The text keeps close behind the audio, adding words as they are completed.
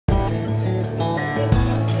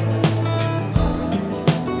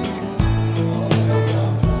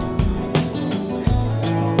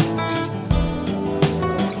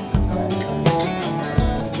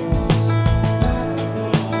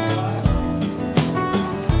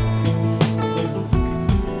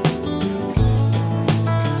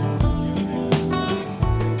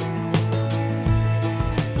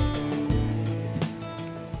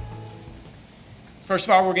First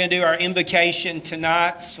of all, we're going to do our invocation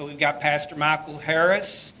tonight. So we've got Pastor Michael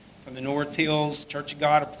Harris from the North Hills Church of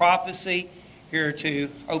God of Prophecy here to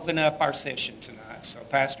open up our session tonight. So,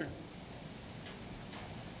 Pastor.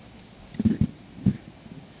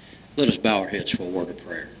 Let us bow our heads for a word of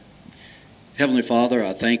prayer. Heavenly Father,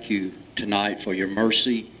 I thank you tonight for your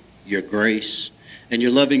mercy, your grace, and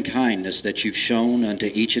your loving kindness that you've shown unto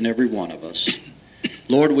each and every one of us.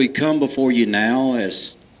 Lord, we come before you now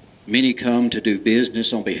as many come to do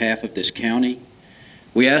business on behalf of this county.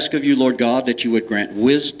 We ask of you, Lord God, that you would grant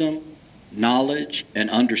wisdom, knowledge,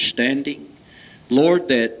 and understanding. Lord,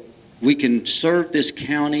 that we can serve this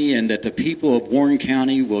county and that the people of Warren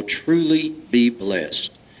County will truly be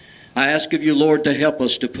blessed. I ask of you, Lord, to help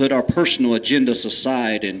us to put our personal agendas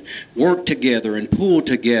aside and work together and pool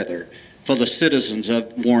together for the citizens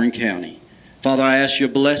of Warren County. Father, I ask your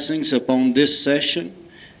blessings upon this session.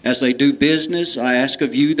 As they do business, I ask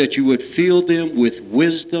of you that you would fill them with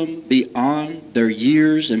wisdom beyond their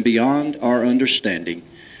years and beyond our understanding.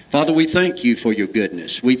 Father, we thank you for your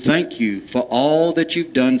goodness. We thank you for all that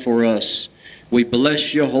you've done for us. We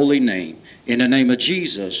bless your holy name. In the name of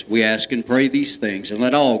Jesus, we ask and pray these things. And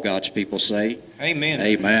let all God's people say, Amen.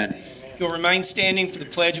 Amen. If you'll remain standing for the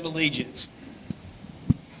Pledge of Allegiance.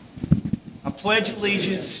 I pledge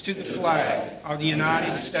allegiance to the flag of the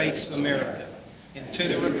United States of America and to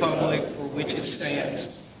the republic for which it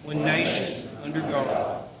stands, one nation, under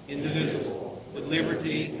God, indivisible, with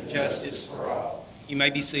liberty and justice for all. You may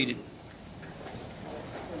be seated.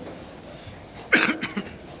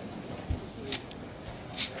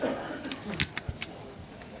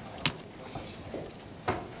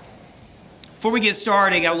 Before we get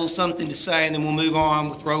started, I got a little something to say, and then we'll move on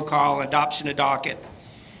with roll call and adoption of docket.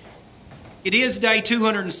 It is day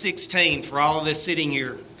 216 for all of us sitting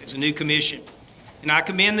here as a new commission. And I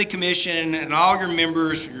commend the commission and all your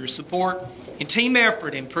members for your support and team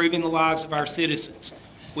effort in improving the lives of our citizens.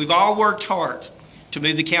 We've all worked hard to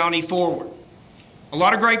move the county forward. A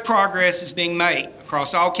lot of great progress is being made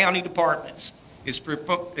across all county departments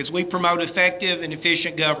as we promote effective and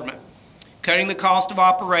efficient government. Cutting the cost of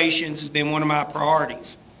operations has been one of my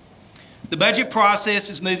priorities. The budget process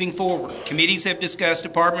is moving forward. Committees have discussed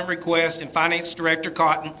department requests, and Finance Director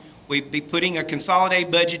Cotton will be putting a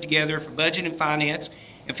consolidated budget together for budget and finance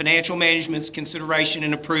and financial management's consideration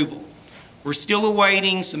and approval. We're still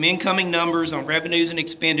awaiting some incoming numbers on revenues and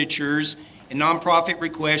expenditures, and nonprofit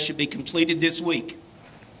requests should be completed this week.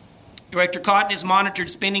 Director Cotton has monitored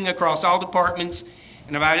spending across all departments,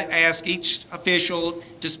 and I've asked each official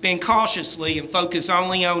to spend cautiously and focus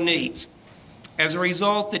only on needs. As a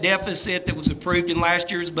result, the deficit that was approved in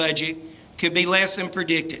last year's budget could be less than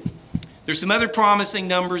predicted. There's some other promising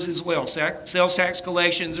numbers as well. Sales tax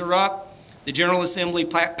collections are up. The General Assembly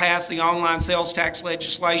passed the online sales tax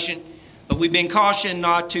legislation, but we've been cautioned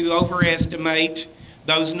not to overestimate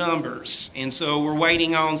those numbers, and so we're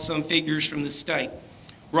waiting on some figures from the state.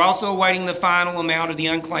 We're also awaiting the final amount of the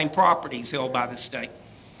unclaimed properties held by the state.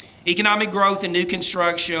 Economic growth and new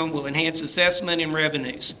construction will enhance assessment and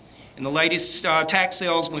revenues. And the latest tax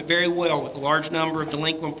sales went very well with a large number of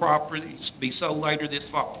delinquent properties to be sold later this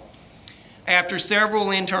fall. After several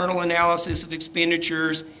internal analysis of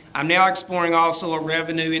expenditures, I'm now exploring also a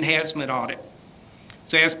revenue enhancement audit.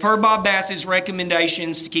 So as per Bob Bass's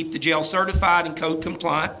recommendations to keep the jail certified and code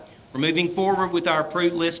compliant, we're moving forward with our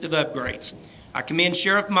approved list of upgrades. I commend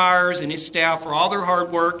Sheriff Myers and his staff for all their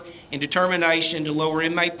hard work and determination to lower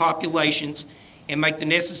inmate populations and make the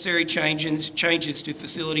necessary changes to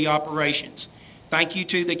facility operations. Thank you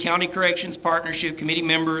to the County Corrections Partnership Committee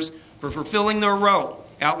members for fulfilling their role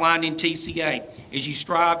outlined in TCA as you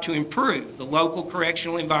strive to improve the local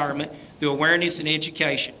correctional environment through awareness and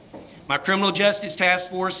education. My Criminal Justice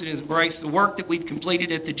Task Force has embraced the work that we've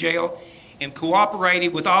completed at the jail and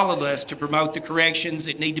cooperated with all of us to promote the corrections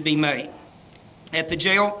that need to be made. At the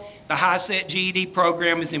jail, the HiSET GED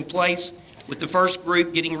program is in place with the first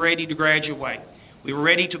group getting ready to graduate. We were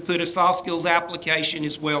ready to put a soft skills application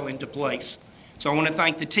as well into place. So I want to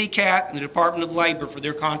thank the TCAT and the Department of Labor for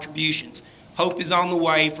their contributions. Hope is on the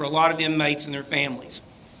way for a lot of inmates and their families.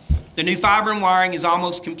 The new fiber and wiring is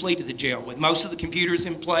almost complete at the jail with most of the computers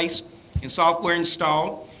in place and software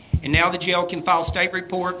installed. And now the jail can file state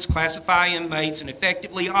reports, classify inmates, and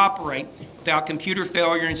effectively operate without computer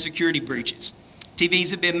failure and security breaches.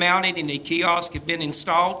 TVs have been mounted and the kiosks have been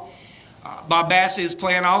installed. Bob Bass's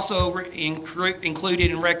plan also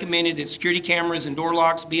included and recommended that security cameras and door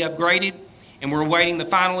locks be upgraded, and we're awaiting the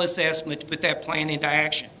final assessment to put that plan into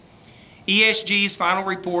action. ESG's final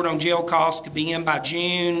report on jail costs could be in by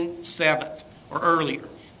June 7th or earlier.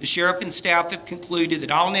 The sheriff and staff have concluded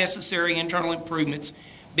that all necessary internal improvements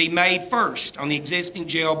be made first on the existing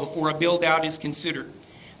jail before a build-out is considered.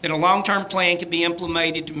 Then a long-term plan can be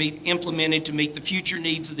implemented to meet the future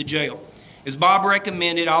needs of the jail. As Bob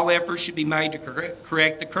recommended, all efforts should be made to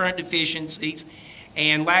correct the current deficiencies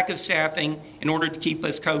and lack of staffing in order to keep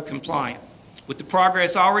us code compliant. With the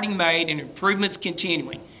progress already made and improvements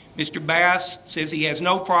continuing, Mr. Bass says he has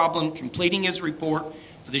no problem completing his report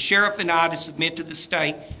for the sheriff and I to submit to the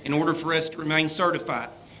state in order for us to remain certified.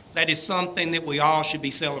 That is something that we all should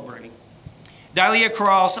be celebrating. Daily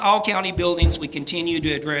across all county buildings, we continue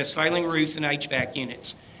to address failing roofs and HVAC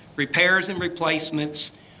units. Repairs and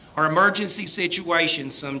replacements are emergency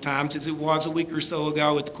situations sometimes, as it was a week or so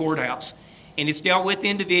ago at the courthouse. And it's dealt with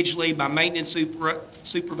individually by Maintenance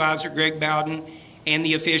Supervisor Greg Bowden and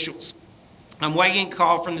the officials. I'm waiting a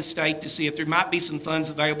call from the state to see if there might be some funds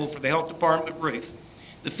available for the health department roof.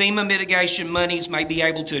 The FEMA mitigation monies may be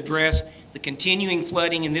able to address the continuing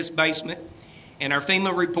flooding in this basement, and our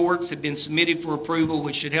FEMA reports have been submitted for approval,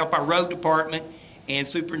 which should help our road department and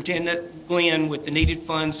Superintendent Glenn with the needed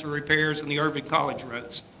funds for repairs on the Irving College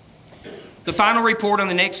roads. The final report on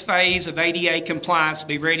the next phase of ADA compliance will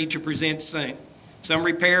be ready to present soon. Some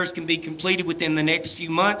repairs can be completed within the next few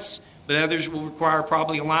months, but others will require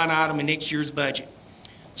probably a line item in next year's budget.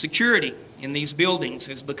 Security in these buildings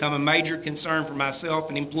has become a major concern for myself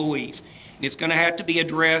and employees, and it's going to have to be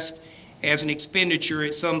addressed as an expenditure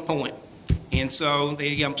at some point. And so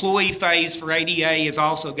the employee phase for ADA has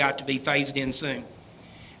also got to be phased in soon.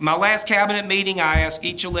 In my last cabinet meeting, I asked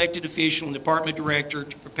each elected official and department director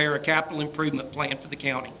to prepare a capital improvement plan for the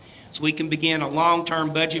county so we can begin a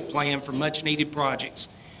long-term budget plan for much-needed projects.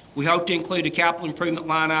 We hope to include a capital improvement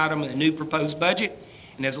line item in the new proposed budget,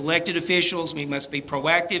 and as elected officials, we must be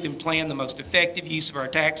proactive and plan the most effective use of our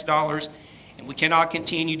tax dollars, and we cannot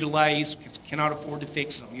continue delays because we cannot afford to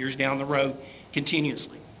fix them years down the road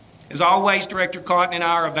continuously. As always, Director Cotton and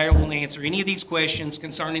I are available to answer any of these questions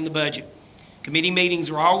concerning the budget. Committee meetings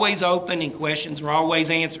are always open and questions are always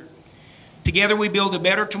answered. Together we build a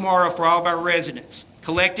better tomorrow for all of our residents.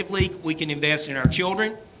 Collectively, we can invest in our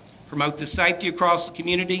children, promote the safety across the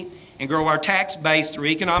community, and grow our tax base through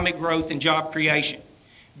economic growth and job creation.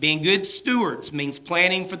 Being good stewards means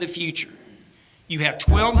planning for the future. You have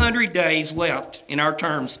 1,200 days left in our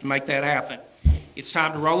terms to make that happen. It's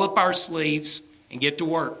time to roll up our sleeves and get to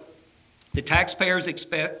work. The taxpayers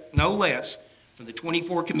expect no less from the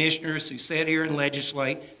 24 commissioners who sit here and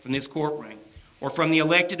legislate from this courtroom, or from the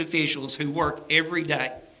elected officials who work every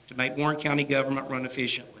day to make Warren County government run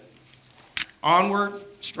efficiently. Onward,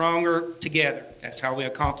 stronger, together. That's how we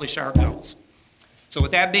accomplish our goals. So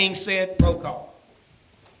with that being said, roll call.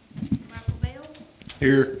 Michael Bell.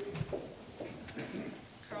 Here.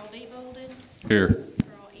 Carl D. Bolden. Here.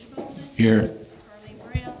 Carl E. Bolden. Here.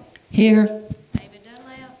 Carleen Brown. Here. David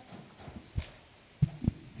Dunlap.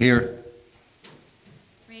 Here.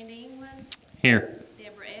 Randy England. Here.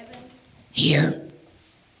 Deborah Evans. Here.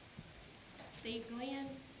 Steve Glenn.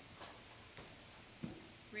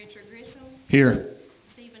 Richard Grissom. Here.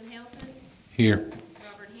 Stephen Helton. Here.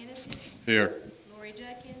 Robert Hennessy. Here. Lori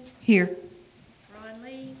Judkins. Here. Ron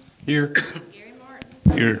Lee. Here. Gary Martin.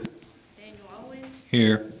 Here. Daniel Owens.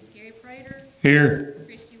 Here. Gary Prater. Here.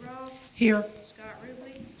 Christy Ross. Here. Scott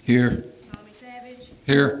Ruble. Here. Tommy Savage.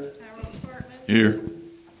 Here. Tyrone Sparkman. Here.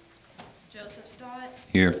 Joseph Stotts.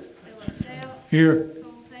 Here. Philip Stout. Here.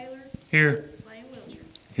 Cole Taylor. Here. Lane Wiltshire.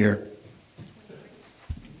 Here. 23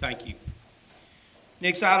 yeses. Thank you.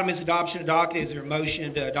 Next item is adoption of docket. Is there a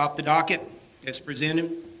motion to adopt the docket as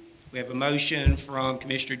presented? We have a motion from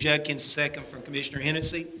Commissioner Judkins, a second from Commissioner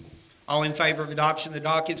Hennessy. All in favor of adoption of the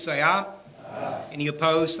docket, say aye. Aye. Any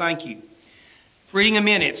opposed? Thank you. Reading of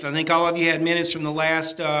minutes. I think all of you had minutes from the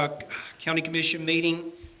last County Commission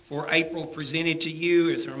meeting for April presented to you.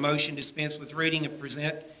 Is there a motion to dispense with reading and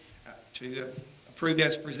present to approve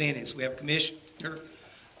as presented? So we have Commissioner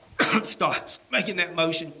Stotts making that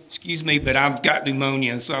motion. Excuse me, but I've got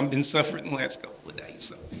pneumonia, so I've been suffering the last couple of days.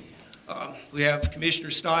 So we have Commissioner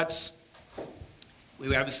Stotts.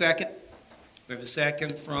 We have a second. We have a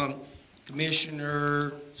second from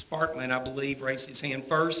Commissioner Sparkman, I believe, raised his hand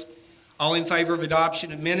first. All in favor of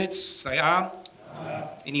adoption of minutes, say aye. Aye.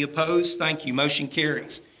 Any opposed? Thank you. Motion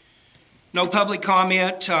carries. No public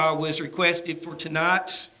comment was requested for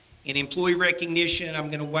tonight. In employee recognition, I'm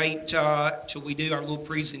going to wait till we do our little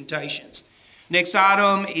presentations. Next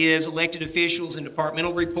item is elected officials and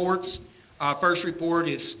departmental reports. First report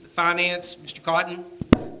is finance. Mr. Cotton.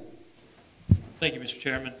 Thank you, Mr.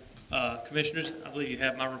 Chairman. Commissioners, I believe you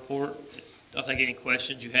have my report. I'll take any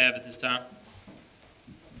questions you have at this time.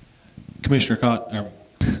 Commissioner Cotton, or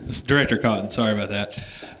Director Cotton, sorry about that.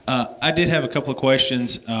 I did have a couple of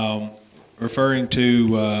questions referring to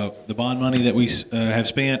the bond money that we have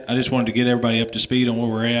spent. I just wanted to get everybody up to speed on where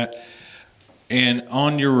we're at. And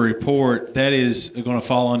on your report, that is going to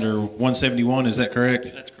fall under 171, is that correct?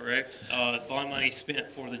 That's correct. Bond money spent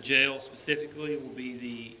for the jail specifically will be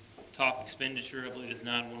the top expenditure. I believe it's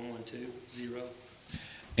 91120.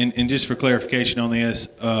 And just for clarification on this,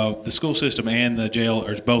 the school system and the jail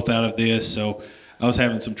are both out of this, so I was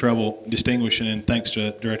having some trouble distinguishing, and thanks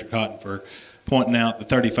to Director Cotton for pointing out the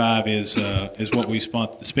 35 is what we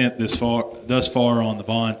spent thus far on the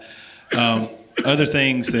bond. Other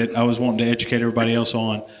things that I was wanting to educate everybody else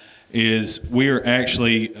on is we are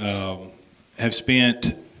actually have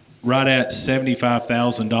spent right at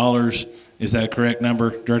 $75,000. Is that a correct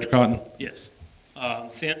number, Director Cotton? Yes.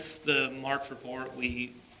 Since the March report,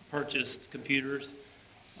 we purchased computers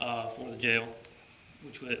for the jail,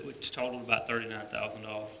 which totaled about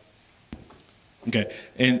 $39,000. Okay,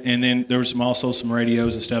 and then there was also some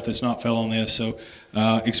radios and stuff that's not fell on this. So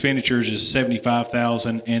expenditures is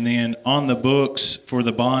 $75,000, and then on the books for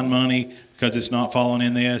the bond money, because it's not falling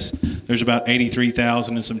in this, there's about $83,000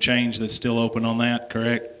 and some change that's still open on that.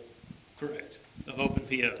 Correct? Correct. Of open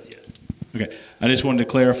POs, yes. Okay, I just wanted to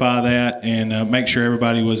clarify that and make sure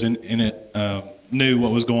everybody was in it, knew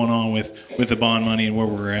what was going on with the bond money and where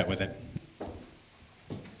we were at with it.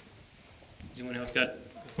 Has anyone else got?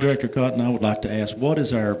 Director Cotton, I would like to ask, what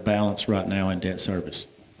is our balance right now in debt service?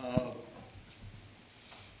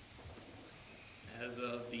 As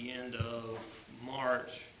of the end of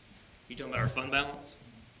March, you talking about our fund balance?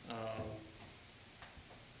 I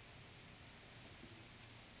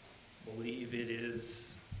believe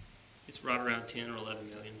it's right around 10 or 11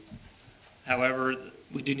 million. However,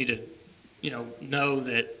 we do need to, know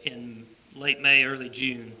that in late May, early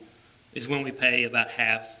June is when we pay about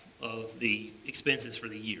half of the expenses for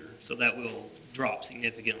the year. So that will drop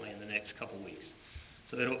significantly in the next couple weeks.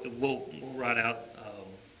 So we'll write out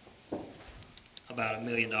about $1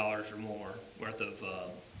 million or more worth of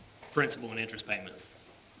principal and interest payments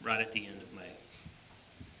right at the end of May.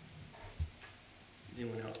 Is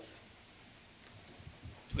anyone else?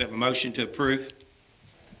 Do we have a motion to approve?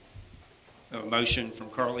 A motion from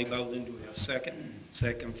Carly Bolden. Do we have a second?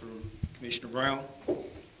 Second from Commissioner Brown.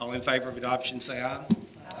 All in favor of adoption, say aye.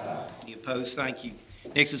 Aye. Any opposed? Thank you.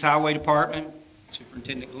 Next is Highway Department.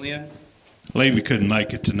 Superintendent Glenn. Levy couldn't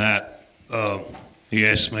make it tonight. He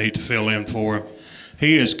asked me to fill in for him.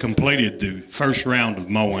 He has completed the first round of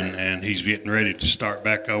mowing, and he's getting ready to start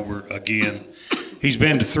back over again. He's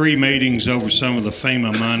been to 3 meetings over some of the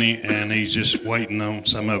FEMA money, and he's just waiting on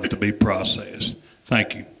some of it to be processed.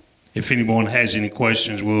 Thank you. If anyone has any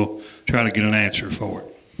questions, we'll try to get an answer for it.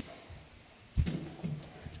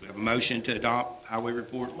 We have a motion to adopt Highway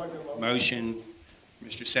Report. Motion,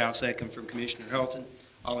 Mr. South, second from Commissioner Helton.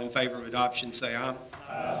 All in favor of adoption, say aye.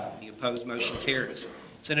 Aye. Any opposed, motion carries.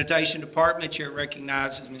 Sanitation Department, Chair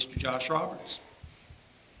recognizes Mr. Josh Roberts,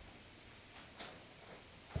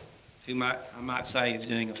 who I might say is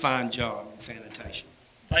doing a fine job in sanitation.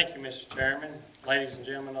 Thank you, Mr. Chairman. Ladies and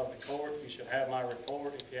gentlemen of the court, you should have my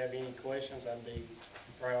report. If you have any questions, I'd be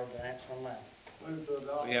proud to answer them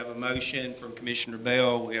now. We have a motion from Commissioner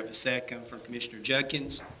Bell. We have a second from Commissioner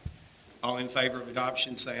Judkins. All in favor of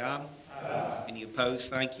adoption, say aye. Aye. Any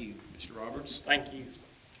opposed? Thank you, Mr. Roberts. Thank you.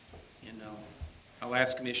 And I'll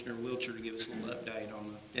ask Commissioner Wiltshire to give us a little update on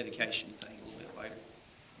the dedication thing a little bit later.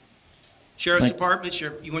 Sheriff's Department,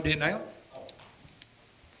 you want to do it now?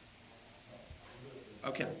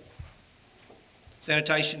 Okay.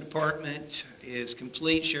 Sanitation Department is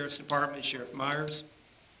complete. Sheriff's Department, Sheriff Myers.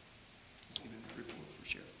 Let's give him the report for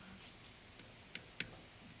Sheriff Myers.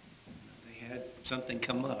 They had something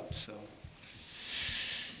come up, so.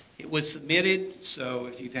 It was submitted, so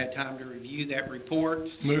if you've had time to review that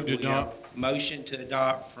report. Move to adopt. Motion to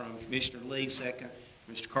adopt from Commissioner Lee, second,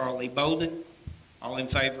 Mr. Carl Lee Bolden. All in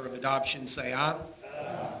favor of adoption, say aye.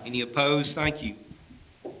 Aye. Any opposed? Thank you.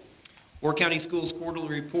 Ward County Schools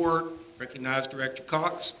Quarterly Report. Recognize Director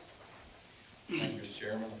Cox. Thank you, Mr.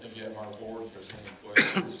 Chairman. I think you have my report. If there's any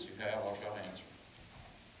questions you have, I'll try to answer.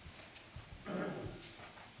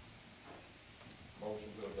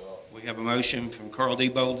 Motion to adopt. We have a motion from Carl D.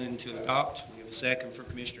 Bolden to adopt. We have a second from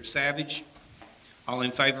Commissioner Savage. All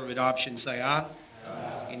in favor of adoption, say aye.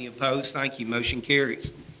 Aye. Any opposed? Thank you. Motion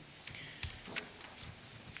carries.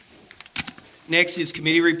 Next is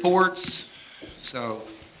committee reports. So,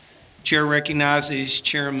 Chair recognizes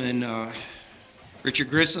Chairman Richard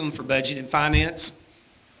Grissom for Budget and Finance.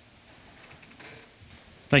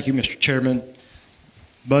 Thank you, Mr. Chairman.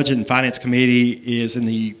 Budget and Finance Committee is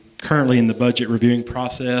currently in the budget reviewing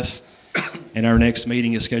process, and our next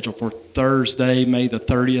meeting is scheduled for Thursday, May the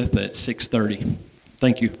 30th at 6:30.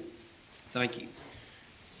 Thank you. Thank you.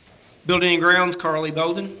 Building and Grounds, Carly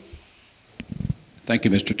Bolden. Thank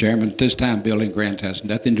you, Mr. Chairman. At this time, Building Grants has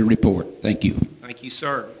nothing to report. Thank you. Thank you,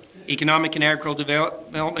 sir. Economic and Agricultural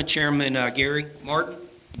Development, Chairman Gary Martin.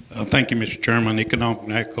 Thank you, Mr. Chairman. Economic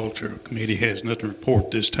and Agriculture Committee has nothing to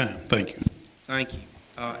report this time. Thank you. Thank you.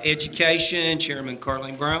 Education, Chairman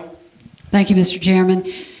Carleen Brown. Thank you, Mr. Chairman.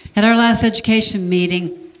 At our last education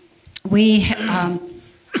meeting, we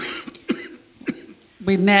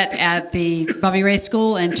met at the Bobby Ray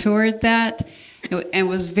School and toured that. It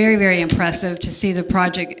was very, very impressive to see the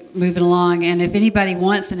project moving along. And if anybody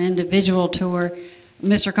wants an individual tour,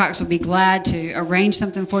 Mr. Cox would be glad to arrange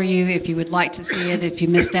something for you if you would like to see it, if you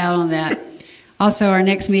missed out on that. Also, our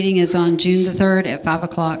next meeting is on June the 3rd at 5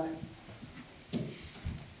 o'clock.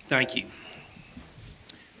 Thank you.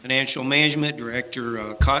 Financial Management,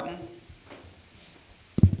 Director Cotton.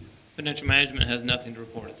 Financial Management has nothing to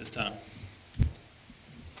report at this time.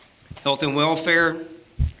 Health and Welfare,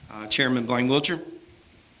 Chairman Blaine Wiltshire.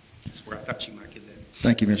 That's where I thought you might give that.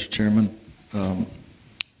 Thank you, Mr. Chairman.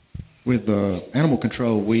 With animal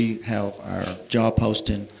control, we have our job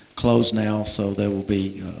posting closed now, so they will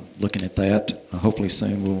be looking at that. Hopefully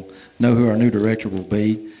soon we'll know who our new director will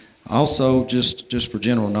be. Also, just for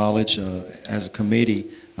general knowledge, as a committee,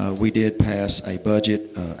 we did pass a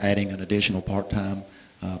budget adding an additional part-time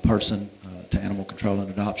person to Animal Control and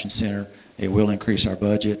Adoption Center. It will increase our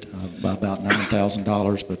budget by about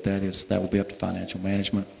 $9,000, but that will be up to financial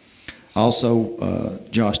management. Also,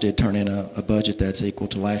 Josh did turn in a budget that's equal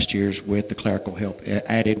to last year's with the clerical help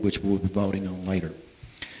added, which we'll be voting on later.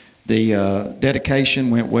 The dedication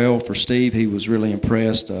went well for Steve. He was really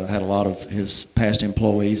impressed. Had a lot of his past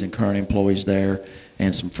employees and current employees there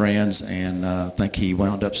and some friends, and I think he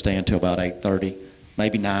wound up staying till about 8:30,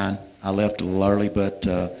 maybe 9. I left a little early, but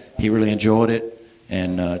he really enjoyed it.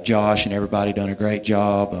 And Josh and everybody done a great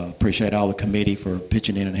job. Appreciate all the committee for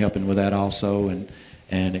pitching in and helping with that also,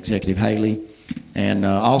 and Executive Haley. And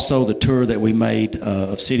also the tour that we made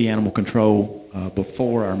of City Animal Control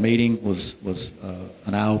before our meeting was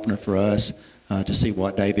an eye-opener for us to see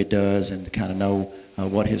what David does and to kind of know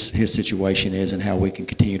what his situation is and how we can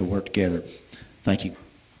continue to work together. Thank you.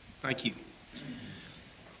 Thank you.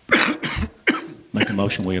 Make a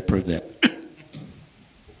motion, we approve that.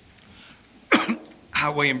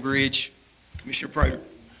 Highway and Bridge, Commissioner Prater.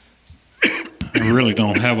 I really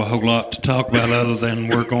don't have a whole lot to talk about other than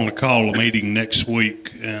we're going to call a meeting next week,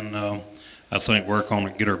 and I think we're going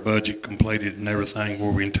to get our budget completed and everything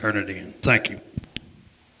where we can turn it in. Thank you.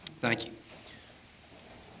 Thank you.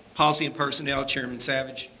 Policy and Personnel, Chairman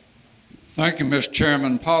Savage. Thank you, Mr.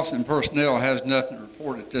 Chairman. Policy and Personnel has nothing to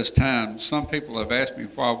report at this time. Some people have asked me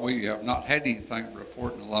why we have not had anything to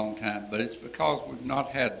report in a long time, but it's because we've not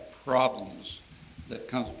had problems that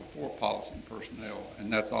comes before Policy and Personnel,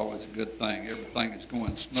 and that's always a good thing. Everything is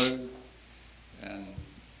going smooth, and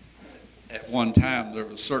at one time there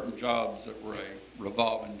were certain jobs that were a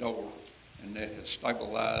revolving door, and that has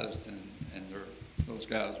stabilized, and those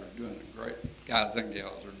guys are doing guys and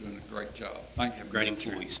gals are doing a great job. Thank you. Great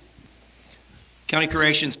employees. County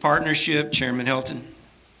Corrections Partnership, Chairman Helton.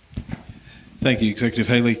 Thank you, Executive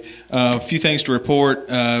Haley. A few things to report.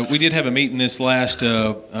 We did have a meeting this last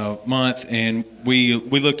month, and we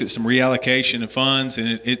looked at some reallocation of funds,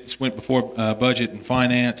 and it went before Budget and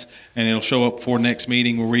Finance, and it'll show up before next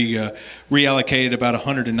meeting where we reallocated about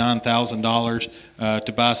 $109,000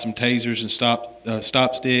 to buy some tasers and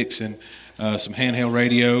stop sticks and some handheld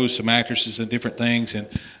radios, some mattresses and different things. And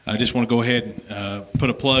I just want to go ahead and put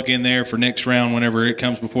a plug in there for next round whenever it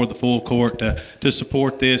comes before the full court to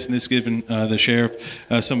support this, and this giving the sheriff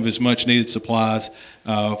some of his much needed supplies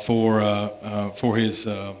for his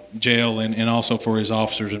jail and also for his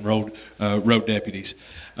officers and road deputies.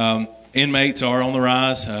 Inmates are on the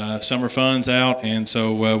rise. Summer funds out, and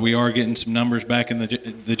so we are getting some numbers back in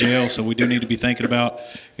the jail. So we do need to be thinking about,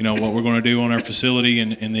 what we're going to do on our facility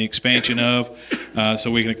and the expansion of,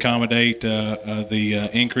 so we can accommodate the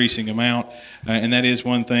increasing amount. And that is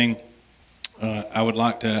one thing I would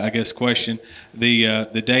like to, question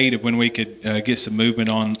the date of when we could get some movement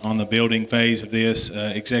on the building phase of this,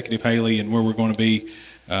 Executive Haley, and where we're going to be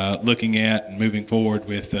looking at and moving forward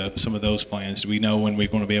with some of those plans. Do we know when we're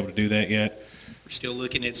going to be able to do that yet? We're still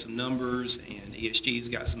looking at some numbers, and ESG's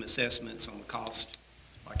got some assessments on the cost.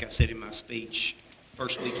 Like I said in my speech,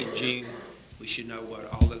 first week in June, we should know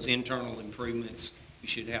what all those internal improvements, we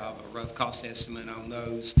should have a rough cost estimate on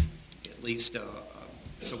those, at least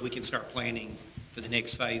so we can start planning for the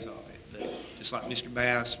next phase of it. But just like Mr.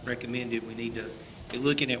 Bass recommended, we need to be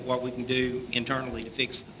looking at what we can do internally to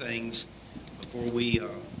fix the things before we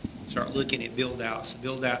start looking at build-outs. The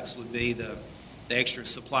build-outs would be the the extra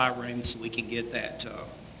supply room so we can get that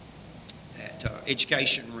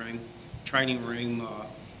education room, training room.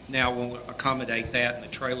 Now will accommodate that, and the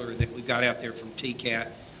trailer that we've got out there from TCAT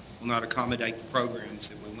will not accommodate the programs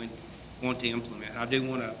that we want to implement. I do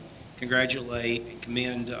want to congratulate and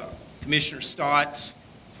commend Commissioner Stotts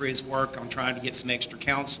for his work on trying to get some extra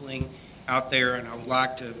counseling out there, and I would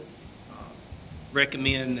like to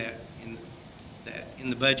recommend that in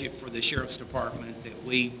the budget for the Sheriff's Department that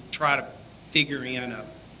we try to figure in a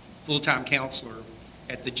full-time counselor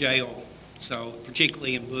at the jail. So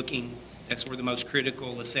particularly in booking, that's where the most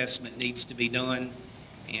critical assessment needs to be done.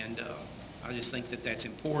 And I just think that that's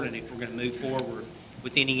important if we're going to move forward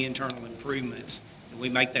with any internal improvements, that we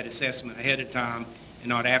make that assessment ahead of time and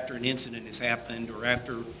not after an incident has happened or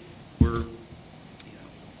after we're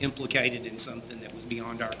implicated in something that was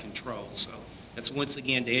beyond our control. So that's once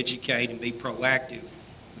again to educate and be proactive,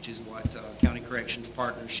 which is what County Corrections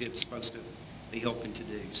Partnership is supposed to be helping to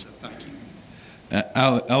do. So thank you.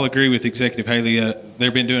 I'll agree with Executive Haley.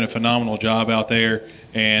 They've been doing a phenomenal job out there.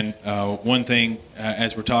 And one thing,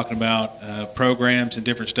 as we're talking about programs and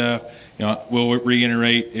different stuff, we'll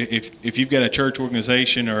reiterate, if you've got a church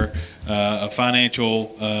organization or a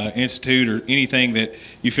financial institute or anything that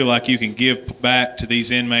you feel like you can give back to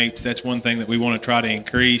these inmates, that's one thing that we want to try to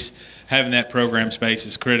increase. Having that program space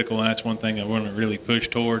is critical, and that's one thing I want to really push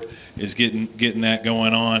toward, is getting that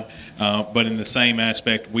going on. But in the same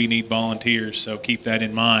aspect, we need volunteers, so keep that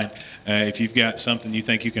in mind. If you've got something you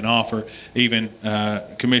think you can offer, even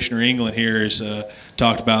Commissioner England here has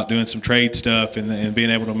talked about doing some trade stuff and being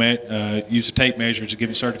able to use the tape measures to give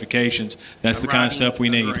you certifications. That's the kind of stuff we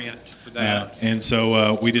need. And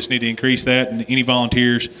so we just need to increase that, and any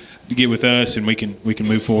volunteers to get with us, and we can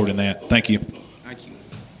move forward in that. Thank you. Thank you.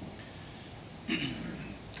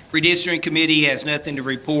 Redistricting Committee has nothing to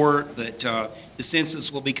report, but the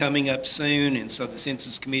census will be coming up soon, and so the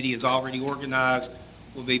Census Committee is already organized.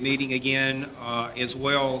 We'll be meeting again as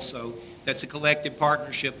well, so that's a collective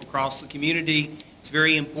partnership across the community. It's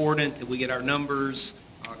very important that we get our numbers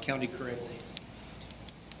county correctly.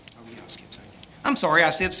 Oh, yeah, I skipped safety. I'm sorry, I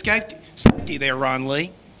said safety there, Ron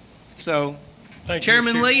Lee. So,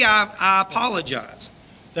 Chairman Lee, I apologize.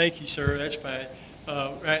 Thank you, sir. That's fine.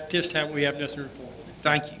 At this time, we have nothing to report.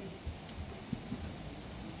 Thank you.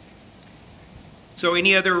 So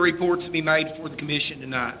any other reports to be made for the commission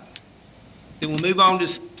tonight? Then we'll move on to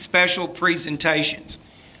special presentations.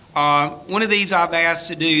 One of these I've asked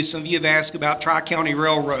to do, some of you have asked about Tri-County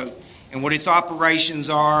Railroad and what its operations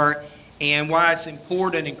are and why it's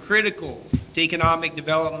important and critical to economic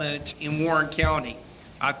development in Warren County.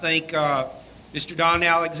 I think Mr. Don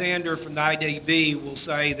Alexander from the IDB will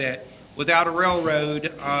say that without a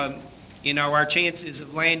railroad, our chances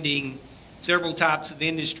of landing several types of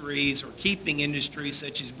industries or keeping industries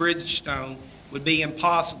such as Bridgestone would be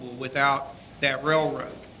impossible without that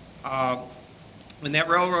railroad. When that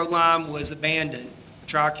railroad line was abandoned, the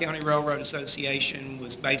Tri-County Railroad Association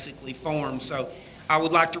was basically formed. So I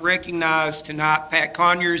would like to recognize tonight Pat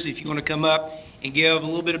Conyers, if you want to come up and give a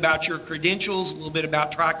little bit about your credentials, a little bit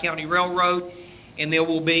about Tri-County Railroad, and there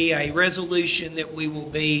will be a resolution that we will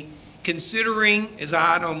be considering as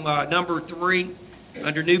item number 3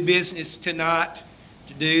 under new business tonight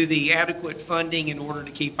to do the adequate funding in order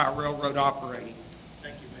to keep our railroad operating.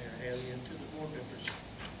 Thank you, Mayor Haley, and to the board members.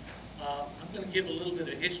 I'm going to give a little bit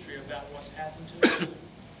of history about what's happened to us.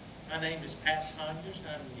 My name is Pat Conyers.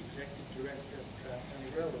 I'm the Executive Director of the Tri-County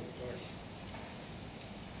Railroad Authority.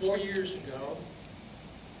 4 years ago,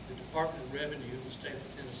 the Department of Revenue of the state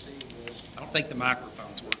of Tennessee was... I don't think the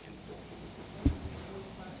microphone's working.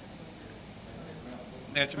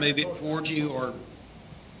 I have to move it towards you or...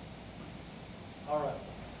 All right.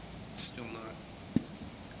 Still not.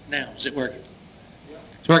 Now, is it working?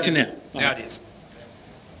 It's working now. Now it is.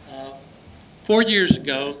 4 years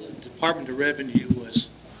ago, the Department of Revenue was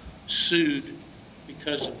sued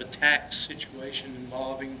because of a tax situation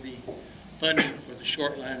involving the funding for the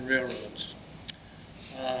short line railroads.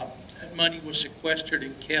 That money was sequestered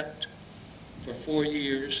and kept for 4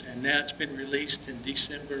 years, and now it's been released in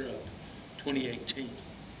December of 2018.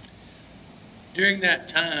 During that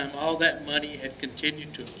time, all that money had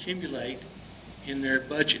continued to accumulate in their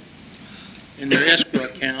budget, in their escrow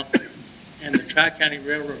account, and the Tri-County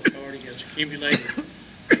Railroad Authority has accumulated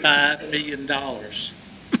 $5 million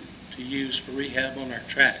to use for rehab on our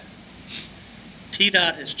track.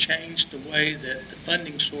 TDOT has changed the way that the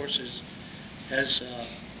funding sources has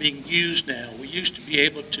being used now. We used to be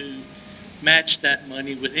able to match that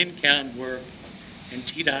money with in-kind work, and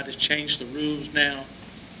TDOT has changed the rules now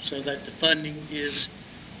so that the funding is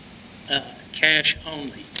cash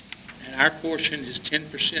only, and our portion is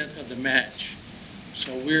 10% of the match.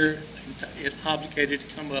 So we're obligated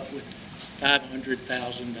to come up with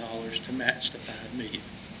 $500,000 to match the $5 million.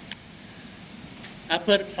 I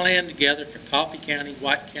put a plan together for Coffee County,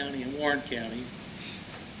 White County, and Warren County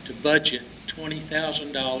to budget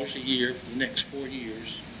 $20,000 a year for the next 4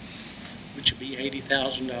 years, which will be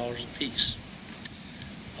 $80,000 apiece.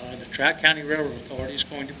 The Tri-County Railroad Authority is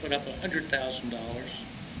going to put up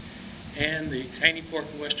 $100,000, and the Caney Fork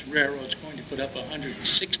and Western Railroad is going to put up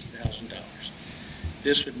 $160,000.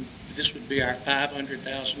 This would be our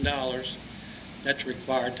 $500,000 that's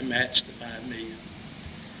required to match the $5 million.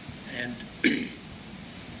 And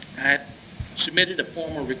I submitted a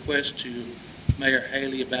formal request to Mayor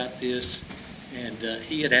Haley about this, and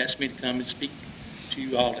he had asked me to come and speak to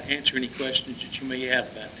you all to answer any questions that you may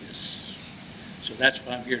have about this. So that's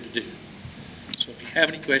what I'm here to do. So if you have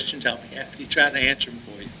any questions, I'll be happy to try to answer them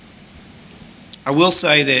for you. I will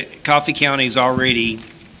say that Coffee County's already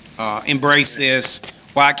embraced this.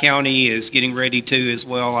 White County is getting ready to as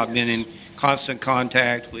well. I've been in constant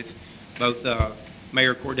contact with both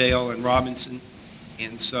Mayor Cordell and Robinson,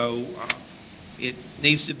 and so it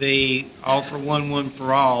needs to be all for one, one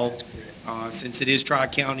for all, since it is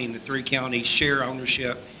Tri-County and the 3 counties share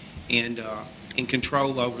ownership and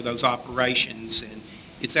control over those operations. And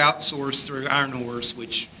it's outsourced through Iron Horse,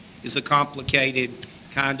 which is a complicated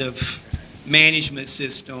kind of management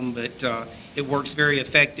system, but it works very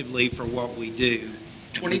effectively for what we do.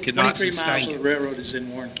 23 miles of the railroad is in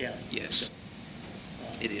Warren County. Yes,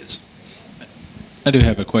 it is. I do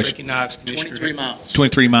have a question. Recognized, Commissioner. 23 miles.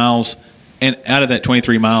 23 miles. And out of that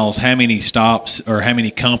 23 miles, how many stops or how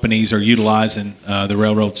many companies are utilizing the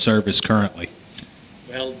railroad service currently?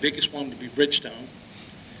 Well, the biggest one would be Bridgestone,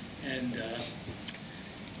 and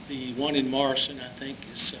the one in Morrison, I think,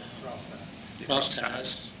 is Cross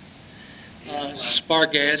Ties. Spar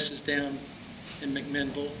Gas is down in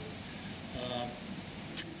McMinnville.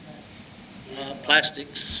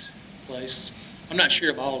 Plastics place. I'm not sure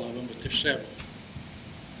of all of them, but there's several.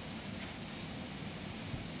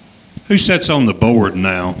 Who sits on the board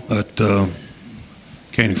now at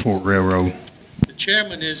Caney Fork Railroad? The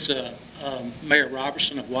chairman is Mayor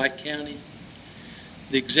Robertson of White County.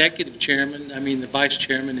 The executive chairman, the vice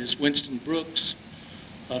chairman is Winston Brooks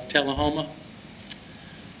of Tullahoma.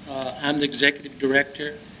 I'm the executive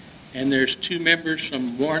director, and there's 2 members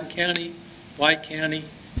from Warren County, White County,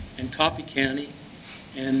 and Coffee County,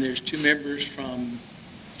 and there's 2 members from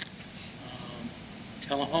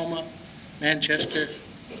Tullahoma, Manchester,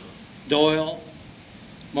 Doyle,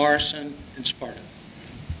 Morrison, and Sparta.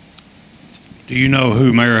 Do you know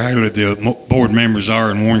who Mayor Haley, the board members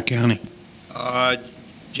are in Warren County?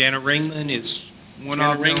 Janet Ringman is one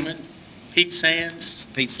Janet of them. Ringman, Pete Sands,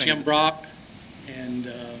 Jim Brock, and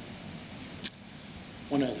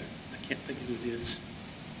one other. I can't think of who it is.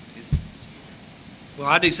 Well,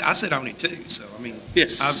 I sit on it too, so,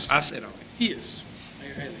 Yes. I sit on it. He is,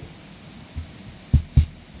 Mayor Haley.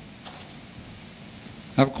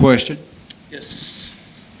 I have a question.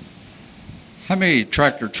 Yes. How many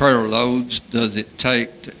tractor trailer loads does it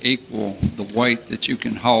take to equal the weight that you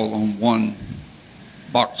can haul on one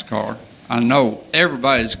boxcar? I know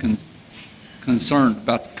everybody's concerned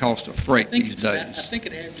about the cost of freight these days. I think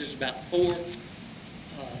it averages about 4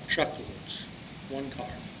 truckloads, one car.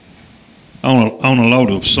 On a load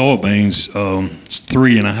of soybeans, it's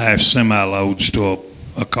 3.5 semi-loads to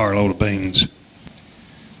a carload of beans.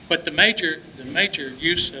 But the major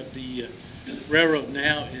use of the railroad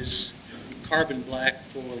now is carbon black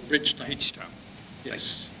for Bridgestone.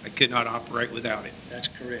 Yes. They could not operate without it. That's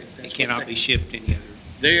correct. It cannot be shipped any other.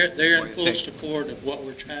 They're in full support of what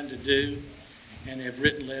we're trying to do, and have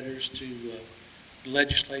written letters to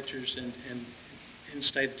legislatures and in the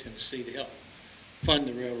state of Tennessee to help fund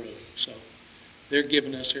the railroad. So they're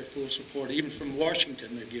giving us their full support. Even from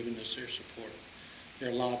Washington, they're giving us their support.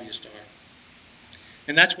 Their lobbyists are.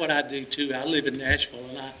 And that's what I do too. I live in Nashville,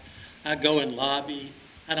 and I go and lobby.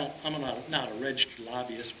 I'm not a registered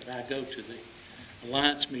lobbyist, but I go to the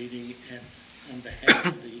Alliance meeting and on behalf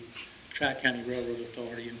of the Tri-County Railroad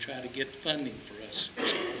Authority and try to get funding for us.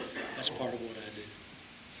 So that's part of what I do.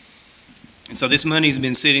 And so this money's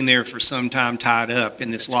been sitting there for some time tied up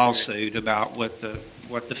in this lawsuit about what the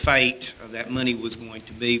fate of that money was going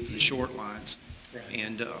to be for the short lines. Right.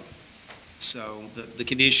 And so the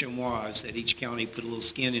condition was that each county put a little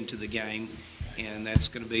skin into the game, and that's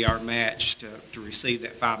going to be our match to receive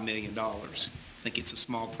that $5 million. I think it's a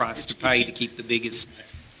small price to pay to keep the biggest,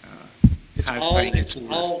 highest paying It's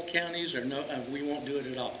employer. all counties, or no, we won't do it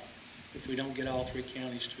at all if we don't get all 3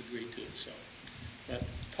 counties to agree to it. So, but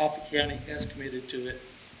Coffee County has committed to it,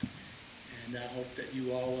 and I hope that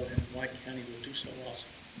you all in White County will do so also.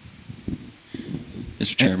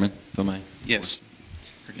 Mr. Chairman, if I may. Yes.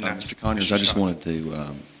 Mr. Conyers, I just wanted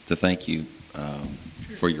to thank you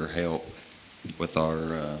for your help with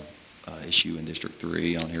our issue in District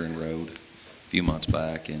 3 on Heron Road a few months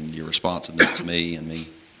back, and your responsiveness to me and me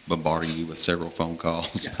bombarding you with several phone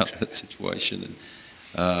calls about that situation.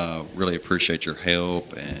 And really appreciate your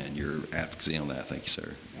help and your advocacy on that. Thank you,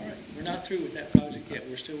 sir. All right, we're not through with that project yet.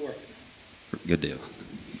 We're still working. Good deal.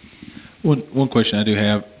 One question I do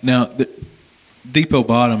have now. Depot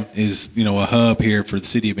Bottom is, a hub here for the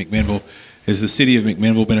city of McMinnville. Has the city of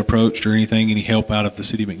McMinnville been approached or anything? Any help out of the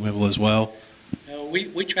city of McMinnville as well?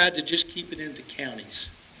 We tried to just keep it into counties.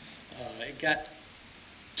 It got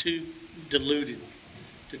too diluted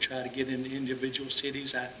to try to get into individual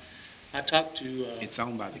cities. I talked to. It's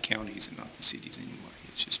owned by the counties and not the cities anyway.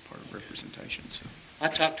 It's just part of representation. So I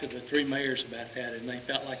talked to the 3 mayors about that, and they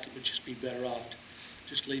felt like it would just be better off to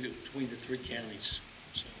just leave it between the 3 counties.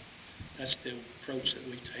 So that's the approach that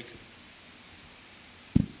we've taken.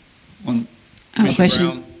 I have a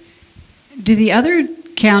question. Do the other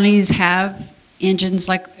counties have engines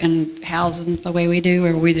and house them the way we do, or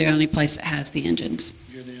are we the only place that has the engines?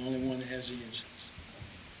 You're the only one that has the engines.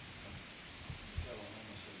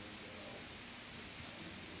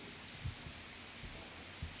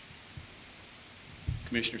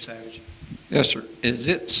 Commissioner Savage. Yes, sir. Is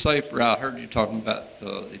it safer, I heard you talking about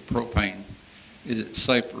the propane, is it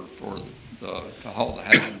safer for to haul the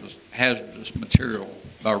hazardous material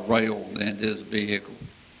by rail than it is vehicle?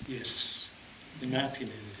 Yes, in my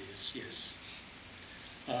opinion it is, yes.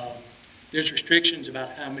 There's restrictions about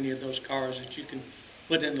how many of those cars that you can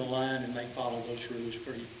put in the line, and they follow those rules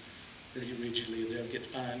pretty rigidly. They'll get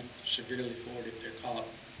fined severely for it if they're caught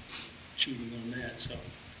cheating on that, so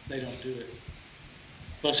they don't do it.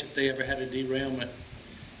 Plus, if they ever had a derailment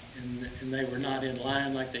and they were not in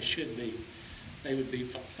line like they should be, they would be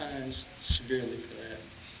fined severely for that.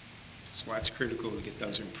 That's why it's critical to get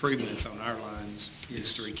those improvements on our lines for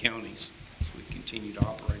these 3 counties, so we continue to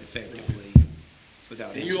operate effectively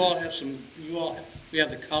without And incident. we have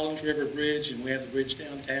the Collins River Bridge, and we have the bridge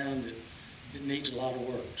downtown that needs a lot of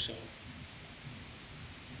work, so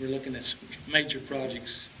we're looking at some major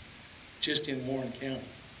projects just in Warren County.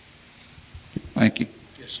 Thank you.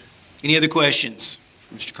 Yes, sir. Any other questions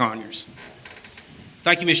for Mr. Conyers?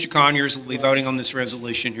 Thank you, Mr. Conyers. We'll be voting on this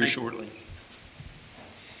resolution here shortly.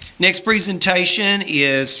 Next presentation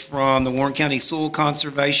is from the Warren County Soil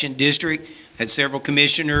Conservation District. Had several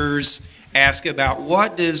commissioners ask about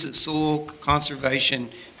what does the Soil Conservation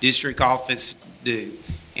District office do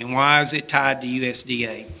and why is it tied to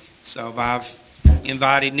USDA? So I've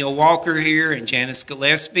invited Neil Walker here and Janice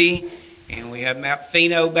Gillespie, and we have Matt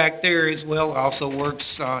Fino back there as well, also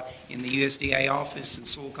works in the USDA office in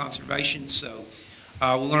soil conservation. So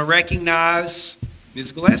we're going to recognize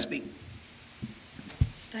Ms. Gillespie.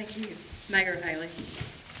 Thank you, Mayor Haley.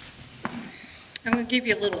 I'm going to give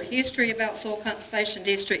you a little history about soil conservation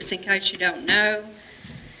districts in case you don't know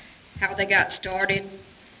how they got started.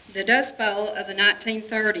 The Dust Bowl of the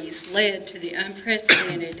 1930s led to the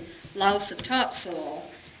unprecedented loss of topsoil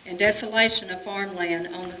and desolation of farmland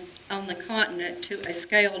on the continent to a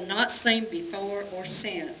scale not seen before or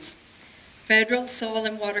since. Federal soil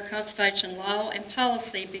and water conservation law and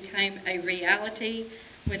policy became a reality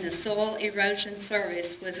when the Soil Erosion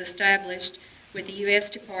Service was established with the U.S.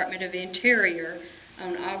 Department of Interior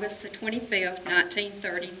on August the 25th,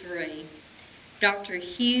 1933. Dr.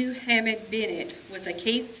 Hugh Hammond Bennett was a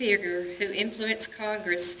key figure who influenced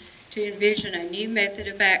Congress to envision a new method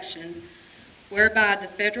of action whereby the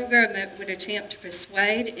federal government would attempt to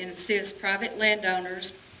persuade and assist private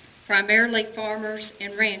landowners, primarily farmers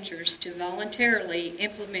and ranchers, to voluntarily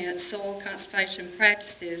implement soil conservation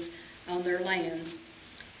practices on their lands.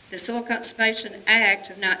 The Soil Conservation Act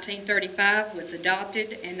of 1935 was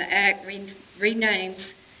adopted, and the Act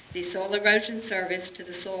renames the Soil Erosion Service to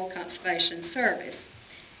the Soil Conservation Service.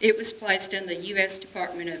 It was placed in the U.S.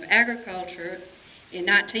 Department of Agriculture. In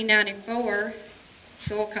 1994,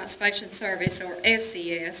 Soil Conservation Service, or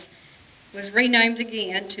SCS, was renamed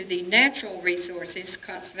again to the Natural Resources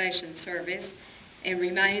Conservation Service and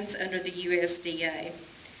remains under the USDA.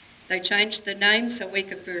 They changed the name so we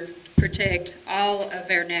could protect all of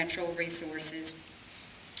our natural resources.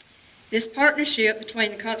 This partnership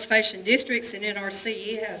between the conservation districts and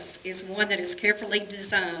NRCS is one that is carefully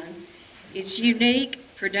designed. Its unique,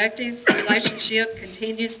 productive relationship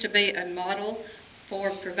continues to be a model for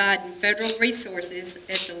providing federal resources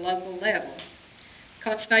at the local level.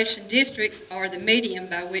 Conservation districts are the medium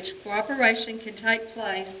by which cooperation can take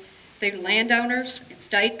place through landowners and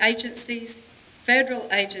state agencies, federal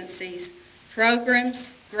agencies,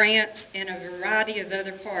 programs, grants, and a variety of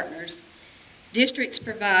other partners. Districts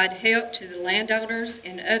provide help to the landowners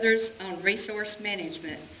and others on resource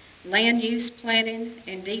management, land use planning,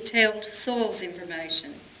 and detailed soils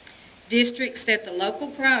information. Districts set the local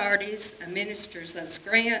priorities, administers those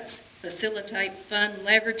grants, facilitate fund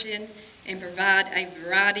leveraging, and provide a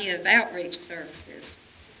variety of outreach services.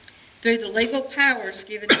 Through the legal powers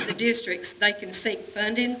given to the districts, they can seek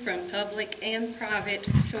funding from public and private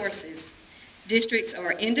sources. Districts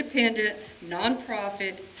are independent,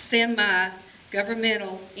 nonprofit,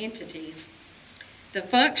 semi-governmental entities. The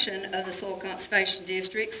function of the soil conservation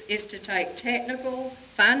districts is to take technical,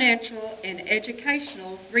 financial, and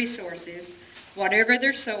educational resources, whatever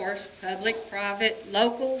their source, public, private,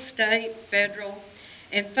 local, state, federal,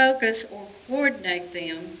 and focus or coordinate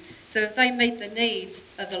them so that they meet the needs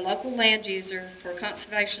of the local land user for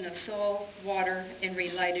conservation of soil, water, and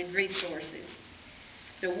related resources.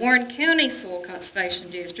 The Warren County Soil Conservation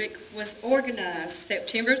District was organized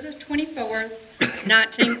September the 24th,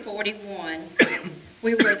 1941.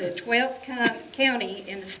 We were the 12th county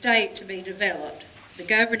in the state to be developed. The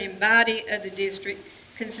governing body of the district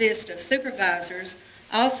consists of supervisors,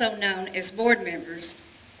 also known as board members.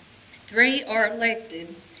 3 are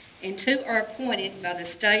elected and 2 are appointed by the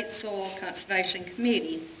State Soil Conservation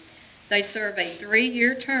Committee. They serve a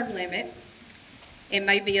 3-year term limit and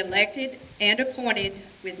may be elected and appointed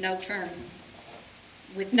with no term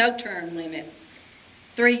limit.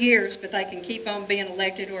 3 years, but they can keep on being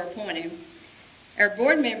elected or appointed. Our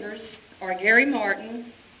board members are Gary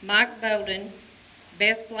Martin, Mike Bowden,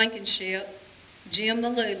 Beth Blankenship, Jim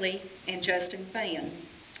Malooly, and Justin Fan.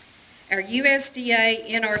 Our USDA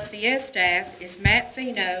NRCS staff is Matt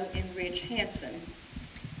Fino and Rich Hansen.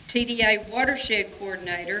 TDA Watershed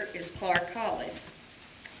Coordinator is Clark Hollis.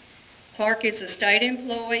 Clark is a state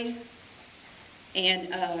employee, and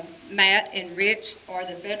Matt and Rich are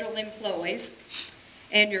the federal employees.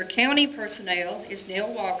 And your county personnel is Neil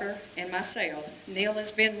Walker and myself. Neil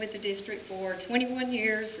has been with the district for 21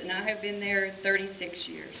 years, and I have been there 36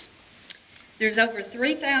 years. There's over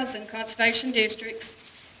 3,000 conservation districts,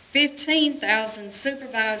 15,000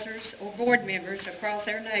 supervisors or board members across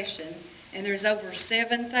our nation, and there's over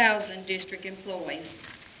 7,000 district employees.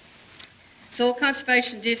 Soil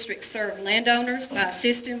conservation districts serve landowners by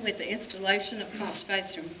assisting with the installation of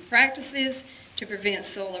conservation practices to prevent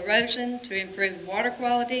soil erosion, to improve water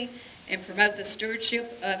quality, and promote the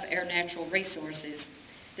stewardship of our natural resources.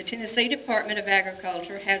 The Tennessee Department of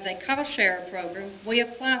Agriculture has a cost share program we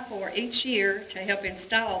apply for each year to help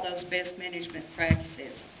install those best management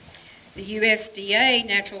practices. The USDA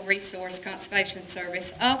Natural Resource Conservation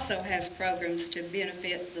Service also has programs to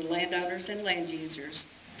benefit the landowners and land users.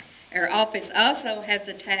 Our office also has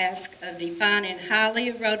the task of defining highly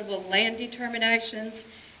erodible land determinations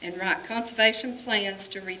and write conservation plans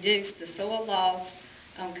to reduce the soil loss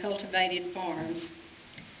on cultivated farms.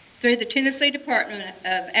 Through the Tennessee Department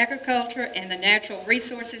of Agriculture and the Natural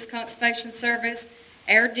Resources Conservation Service,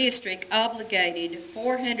 our district obligated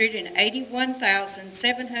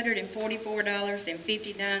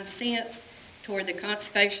 $481,744.59 toward the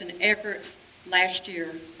conservation efforts last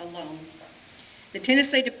year alone. The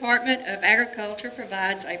Tennessee Department of Agriculture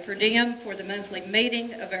provides a per diem for the monthly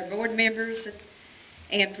meeting of our board members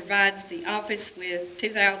and provides the office with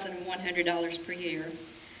 $2,100 per year.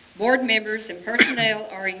 Board members and personnel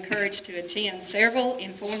are encouraged to attend several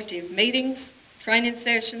informative meetings, training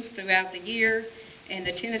sessions throughout the year, and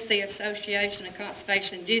the Tennessee Association of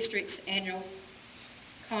Conservation Districts annual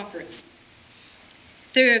conference.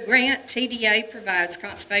 Through a grant, TDA provides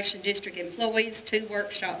conservation district employees 2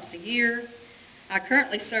 workshops a year. I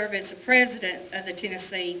currently serve as the president of the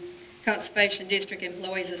Tennessee Conservation District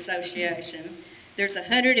Employees Association. There's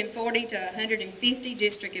 140 to 150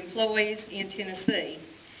 district employees in Tennessee.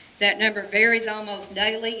 That number varies almost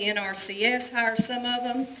daily. NRCS hires some of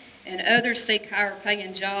them, and others seek higher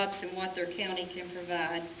paying jobs than what their county can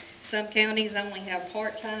provide. Some counties only have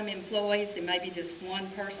part-time employees and maybe just 1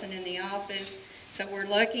 person in the office. So we're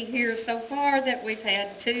lucky here so far that we've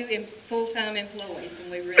had 2 full-time employees,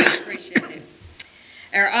 and we really appreciate it.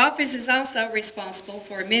 Our office is also responsible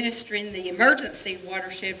for administering the Emergency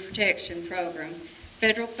Watershed Protection Program.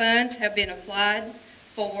 Federal funds have been applied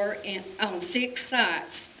for on 6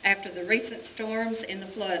 sites after the recent storms and the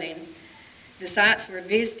flooding. The sites were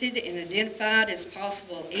visited and identified as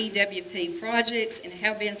possible EWP projects and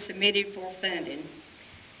have been submitted for funding.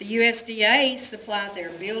 The USDA supplies our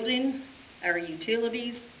building, our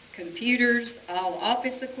utilities, computers, all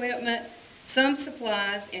office equipment, some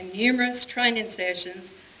supplies, and numerous training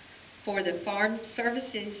sessions for the Farm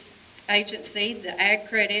Services Agency, the Ag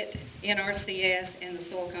Credit, NRCS, and the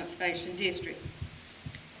Soil Conservation District.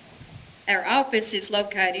 Our office is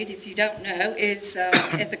located, if you don't know, is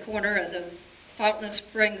at the corner of the Faulkner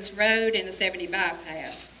Springs Road and the 70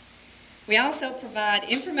 bypass. We also provide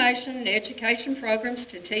information and education programs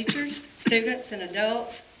to teachers, students, and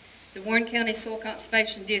adults. The Warren County Soil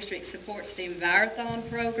Conservation District supports the Envirothon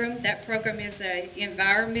program. That program is an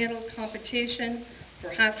environmental competition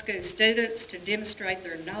for high school students to demonstrate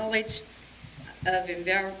their knowledge of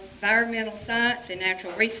environmental science and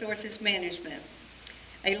natural resources management.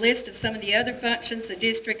 A list of some of the other functions the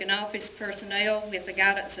district and office personnel with the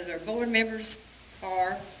guidance of our board members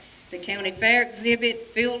are the county fair exhibit,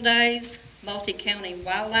 field days, multi-county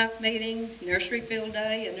wildlife meeting, nursery field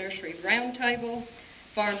day, a nursery roundtable,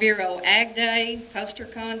 Farm Bureau Ag Day, poster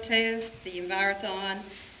contest, the Envirothon,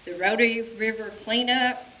 the Rotary River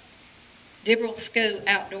cleanup, Dibble School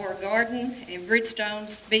outdoor garden, and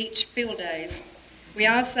Bridgestone's beach field days. We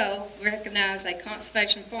also recognize a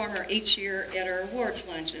conservation farmer each year at our awards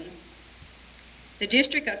luncheon. The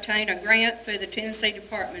district obtained a grant through the Tennessee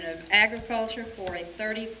Department of Agriculture for a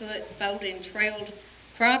 30-foot folding trailed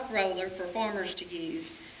crop roller for farmers to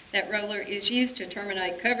use. That roller is used to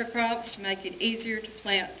terminate cover crops to make it easier to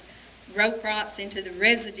plant row crops into the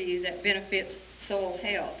residue that benefits soil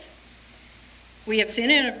health. We have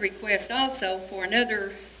sent in a request also for a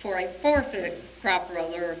 4-foot crop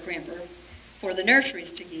roller or crimper for the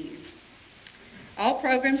nurseries to use. All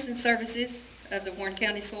programs and services of the Warren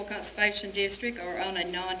County Soil Conservation District are on a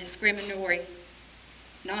non-discriminatory,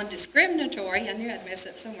 I knew I'd mess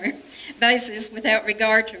up somewhere, basis without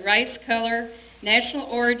regard to race, color, national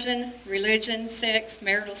origin, religion, sex,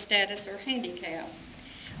 marital status, or handicap.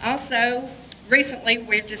 Also, recently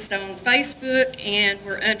we're just on Facebook and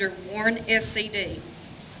we're under Warren SCD.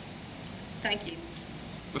 Thank you.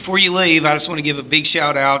 Before you leave, I just want to give a big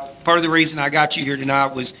shout out. Part of the reason I got you here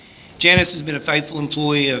tonight was Janice has been a faithful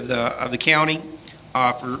employee of the county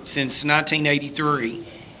since 1983,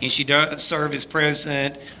 and she does serve as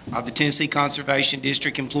president of the Tennessee Conservation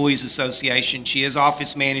District Employees Association. She is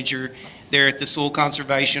office manager there at the Soil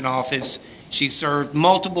Conservation Office. She served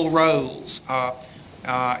multiple roles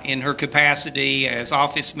in her capacity as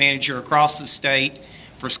office manager across the state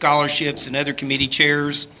for scholarships and other committee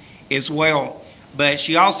chairs as well. But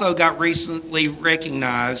she also got recently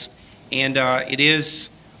recognized, and it is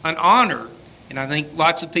an honor, and I think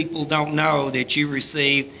lots of people don't know that you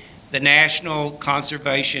received the National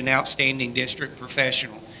Conservation Outstanding District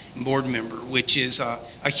Professional and Board Member, which is a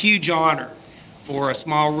huge honor for a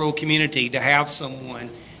small rural community to have someone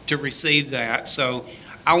to receive that. So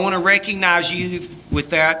I want to recognize you with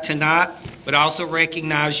that tonight, but also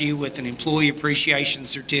recognize you with an Employee Appreciation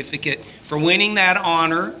Certificate for winning that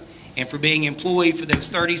honor and for being employee for those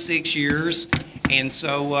 36 years. And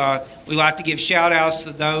so we like to give shout outs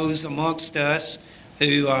to those amongst us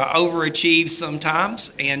who overachieve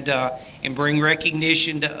sometimes and bring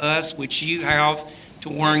recognition to us, which you have to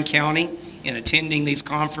Warren County in attending these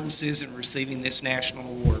conferences and receiving this national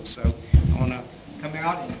award. So I want to come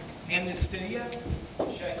out and hand this to you.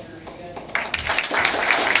 Shake your hand.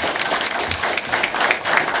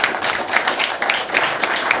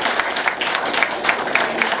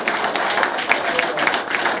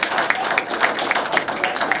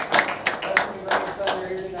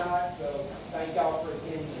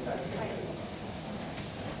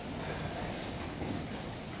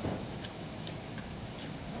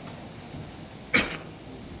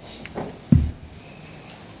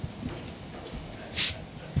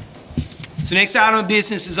 So next item of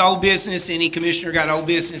business is old business. Any commissioner got old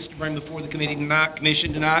business to bring before the committee tonight,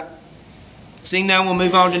 commission tonight? Seeing none, we'll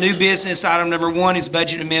move on to new business. Item number 1 is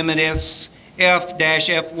Budget Amendment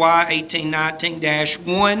SF-FY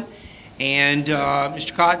 1819-1. And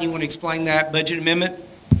Mr. Cotton, you want to explain that budget amendment?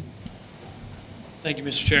 Thank you,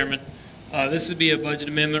 Mr. Chairman. This would be a budget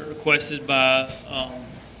amendment requested by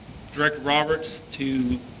Director Roberts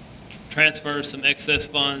to transfer some excess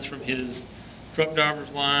funds from his truck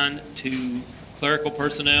driver's line to clerical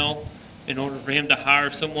personnel in order for him to hire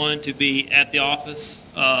someone to be at the office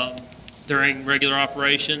during regular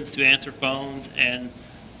operations to answer phones and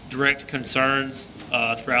direct concerns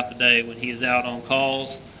throughout the day when he is out on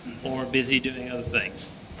calls or busy doing other things.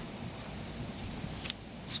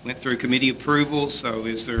 This went through committee approval, so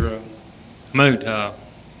is there a... Moved,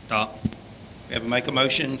 Doc. We have a make a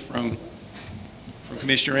motion from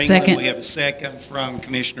Commissioner England. Second. We have a second from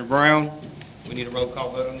Commissioner Brown. We need a roll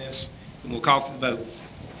call vote on this, and we'll call for the vote.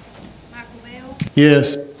 Michael Bell,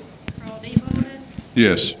 Yes. Carl D. Bolden,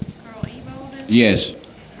 Yes. Carl E. Bolden, Yes.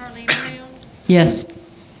 Carleen Brown, Yes.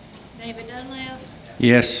 David Dunlap,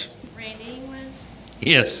 Yes. Randy England,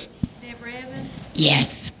 Yes. Deborah Evans,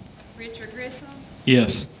 Yes. Richard Grissom,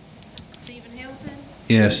 Yes. Stephen Hilton,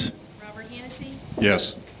 Yes. Robert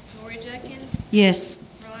Yes. Lori Jenkins, Yes.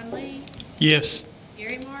 Ron Lee, Yes.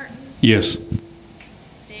 Gary Martin, Yes.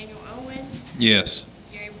 Daniel Owens, Yes.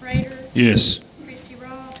 Gary Prater, Yes. Christie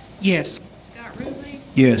Ross, Yes. Scott Ruble,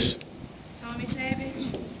 Yes. Tommy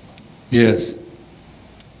Savage, Yes.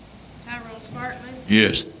 Tyrone Spartman,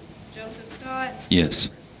 Yes. Joseph Stotts,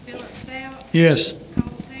 Yes. Philip Stout, Yes.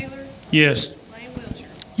 Cole Taylor, Yes. Lane Wiltshire.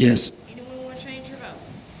 Yes. Anyone want to change your vote?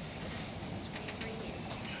 23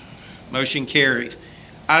 yes. Motion carries.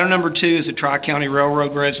 Item number 2 is a Tri-County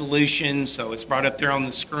Railroad resolution, so it's brought up there on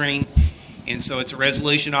the screen. And so it's a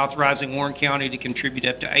resolution authorizing Warren County to contribute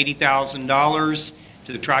up to $80,000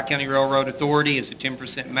 to the Tri-County Railroad Authority as a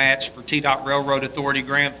 10% match for TDOT Railroad Authority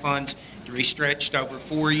grant funds to be stretched over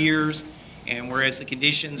 4 years. And whereas the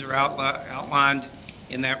conditions are outlined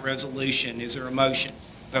in that resolution, is there a motion?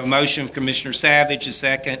 We have a motion from Commissioner Savage, a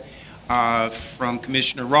second from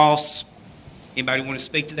Commissioner Ross. Anybody want to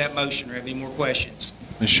speak to that motion or have any more questions?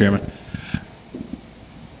 Mr. Chairman,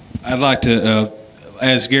 I'd like to,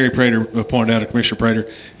 as Gary Prater pointed out, Commissioner Prater,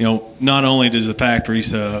 not only does the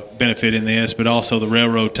factories benefit in this, but also the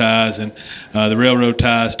railroad ties, and the railroad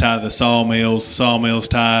ties tie to the sawmills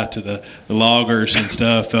tie to the loggers and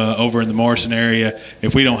stuff over in the Morrison area.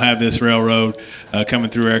 If we don't have this railroad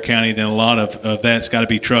coming through our county, then a lot of that's got to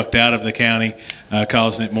be trucked out of the county,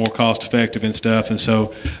 causing it more cost effective and stuff. And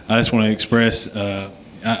so I just want to express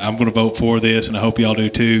I'm going to vote for this, and I hope y'all do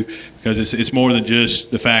too, because it's more than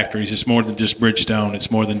just the factories. It's more than just Bridgestone.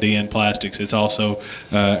 It's more than DN Plastics. It's also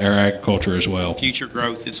our agriculture as well. Future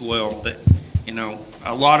growth as well. But,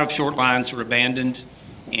 a lot of short lines were abandoned,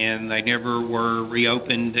 and they never were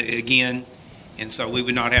reopened again. And so we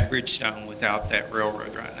would not have Bridgestone without that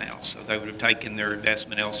railroad right now. So they would have taken their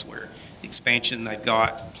investment elsewhere. The expansion they've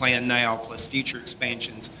got planned now, plus future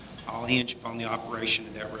expansions, all hinge upon the operation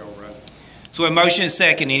of that railroad. So a motion is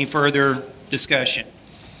second. Any further discussion?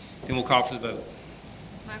 Then we'll call for the vote.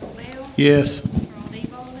 Michael Bell, Yes. Carl D.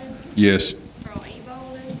 Bolden, Yes. Carl E.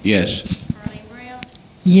 Bolden, Yes. Carleen Brown,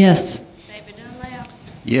 Yes. David Dunlap,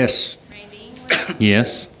 Yes. Randy England,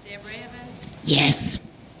 Yes. Deborah Evans, Yes.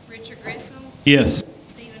 Richard Grissom, Yes.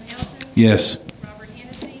 Stephen Helton, Yes. Robert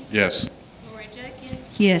Hennessy, Yes. Lori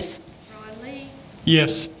Jenkins, Yes. Ron Lee,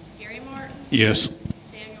 Yes. Gary Martin, Yes.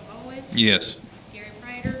 Daniel Owens, Yes. Gary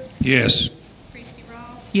Prater, Yes. Christie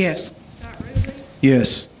Ross, Yes. Scott Ruble,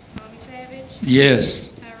 Yes. Tommy Savage, Yes.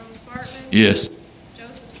 Tyrone Spartman, Yes.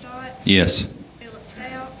 Joseph Stotts, Yes. Philip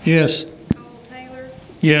Stout, Yes. Cole Taylor,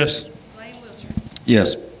 Yes. Lane Wiltshire.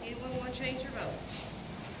 Yes. Anyone want to change your vote?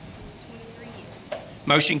 23 yes.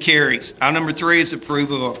 Motion carries. Item number 3 is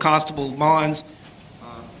approval of constable bonds.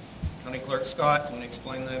 County Clerk Scott, want to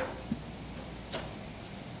explain that?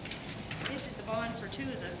 This is the bond for two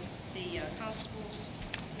of the constables,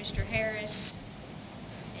 Mr. Harris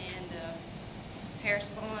and Harris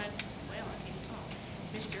Bond, well, I can't talk.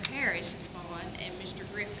 Mr. Harris's bond and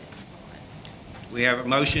Mr. Griffith's bond. We have a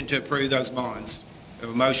motion to approve those bonds. We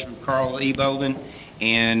have a motion from Carl E. Bolden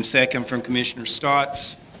and second from Commissioner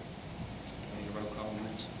Stotts. Need a roll call on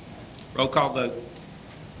this? Roll call vote.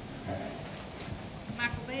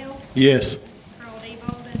 Michael Bell, Yes. Carl D.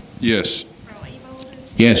 Bolden, Yes. Carl E. Bolden,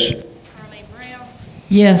 Yes. Carleen Brown,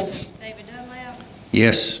 Yes. David Dunlap,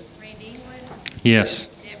 Yes. Randy England, Yes.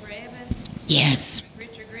 Deborah Evans, Yes.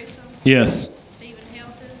 Richard Grissom, Yes. Stephen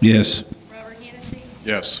Helton, Yes. Robert Hennessy,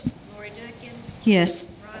 Yes. Lori Jenkins, Yes.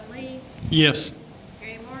 Ron Lee, Yes.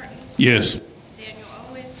 Gary Martin, Yes. Daniel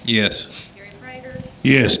Owens, Yes. Gary Prater,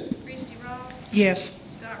 Yes. Christie Ross, Yes.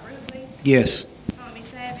 Scott Ruble, Yes. Tommy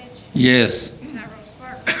Savage, Yes. Tyrone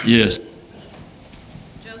Spartman, Yes.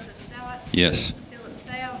 Joseph Stotts, Yes. Philip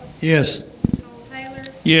Stout, Yes. Cole Taylor,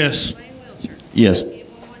 Yes. Lane Wiltshire. Yes. Anyone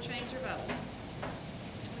want to change your vote?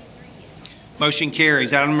 23 yes. Motion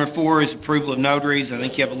carries. Item number 4 is approval of notaries. I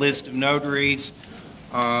think you have a list of notaries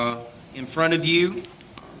in front of you.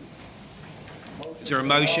 Is there a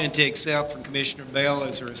motion to accept from Commissioner Bell?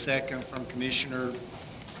 Is there a second from Commissioner,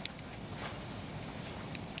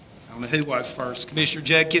 I don't know who was first, Commissioner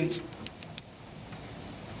Jenkins?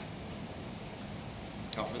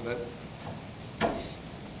 Call for the vote.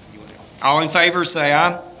 All in favor, say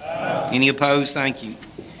aye. Aye. Any opposed? Thank you.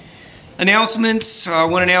 Announcements.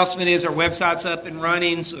 One announcement is our website's up and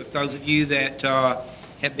running, so if those of you that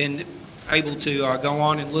have been able to go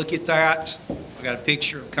on and look at that, we got a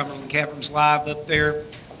picture of Cumberland Caverns Live up there.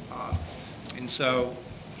 And so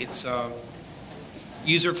it's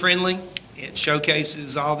user-friendly. It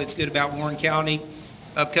showcases all that's good about Warren County,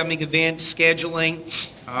 upcoming events, scheduling.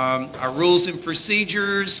 Our Rules and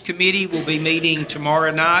Procedures Committee will be meeting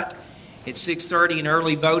tomorrow night at 6:30 in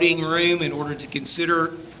early voting room in order to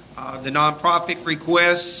consider the nonprofit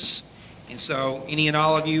requests And so any and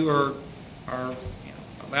all of you are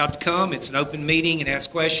allowed to come. It's an open meeting and ask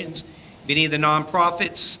questions of any of the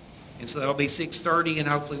nonprofits. And so that'll be 6:30, and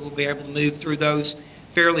hopefully we'll be able to move through those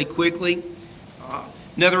fairly quickly.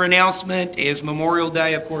 Another announcement is Memorial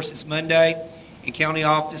Day, of course, is Monday, and county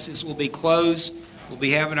offices will be closed. We'll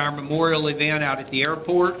be having our memorial event out at the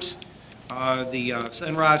airport, the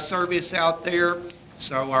sunrise service out there.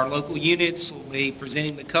 So our local units will be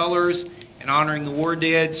presenting the colors and honoring the war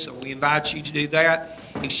dead, so we invite you to do that.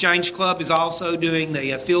 Exchange Club is also doing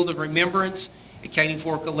the Field of Remembrance at Caney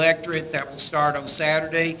Fork Electorate. That will start on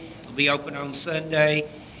Saturday. It'll be open on Sunday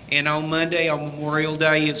and on Monday on Memorial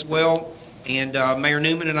Day as well. And Mayor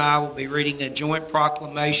Newman and I will be reading a joint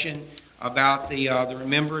proclamation about the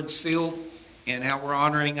Remembrance Field and how we're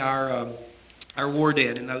honoring our war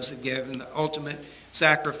dead and those that given the ultimate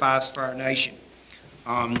sacrifice for our nation.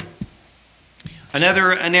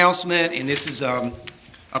 Another announcement, and this is a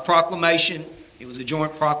proclamation. It was a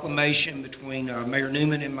joint proclamation between Mayor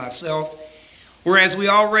Newman and myself. Whereas we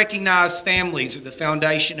all recognize families are the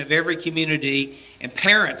foundation of every community and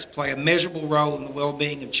parents play a measurable role in the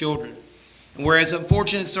well-being of children. And whereas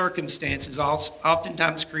unfortunate circumstances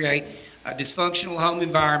oftentimes create a dysfunctional home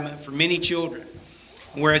environment for many children,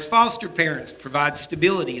 and whereas foster parents provide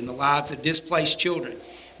stability in the lives of displaced children,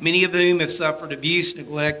 many of whom have suffered abuse,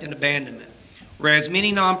 neglect, and abandonment, whereas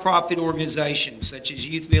many nonprofit organizations such as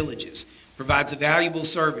Youth Villages provides a valuable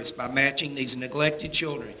service by matching these neglected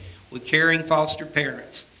children with caring foster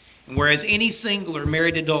parents, and whereas any single or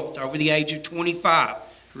married adult over the age of 25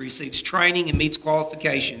 who receives training and meets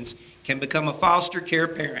qualifications can become a foster care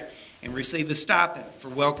parent and receive a stipend for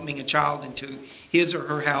welcoming a child into his or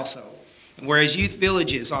her household. And whereas Youth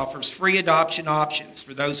Villages offers free adoption options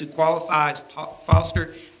for those who qualify as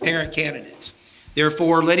foster parent candidates.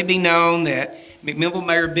 Therefore, let it be known that McMinnville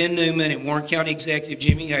Mayor Ben Newman and Warren County Executive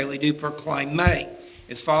Jimmy Haley do proclaim May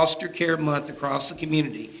as Foster Care Month across the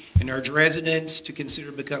community and urge residents to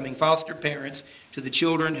consider becoming foster parents to the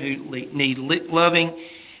children who need loving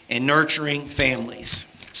and nurturing families.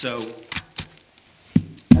 So,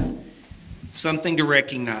 something to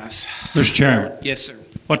recognize. Mr. Chairman. Yes, sir.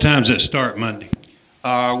 What time does it start Monday?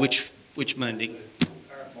 Which Monday?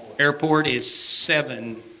 Airport is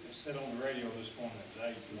 7. It said on the radio this morning at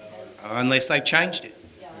 8 for that article. Unless they've changed it.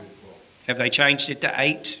 Have they changed it to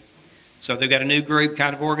 8? So they've got a new group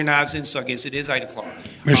kind of organizing, so I guess it is 8 o'clock.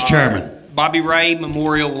 Mr. Chairman. Bobby Ray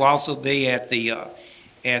Memorial will also be at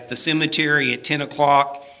the cemetery at 10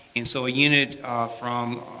 o'clock, and so a unit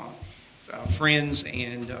from friends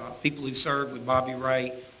and people who served with Bobby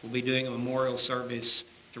Ray will be doing a memorial service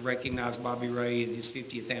to recognize Bobby Ray and his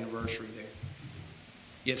 50th anniversary there.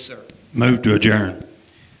 Yes, sir. Move to adjourn.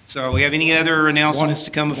 So we have any other announcements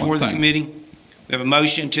to come before the committee? We have a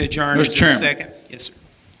motion to adjourn. Mr. Is there a Chairman. second? Yes, sir.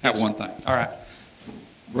 Have Yes, one sir. thing. All right.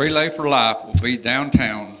 Relay for Life will be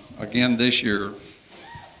downtown again this year,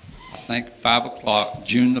 I think 5 o'clock,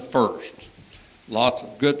 June the 1st. Lots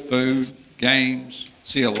of good food, games,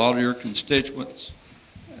 see a lot of your constituents,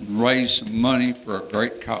 and raise some money for a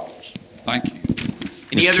great cause. Thank you.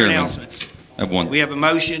 Any Mr. other Chairman, announcements? I have one. We have a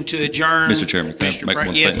motion to adjourn. Mr. Chairman, can I Mr. make Brown-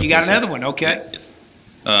 one Yes, statement, you got please? another one, okay. Yes.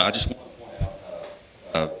 I just want to point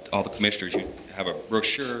out, all the commissioners, you have a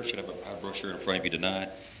brochure, should have a brochure in front of you tonight,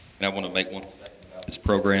 and I want to make one statement about this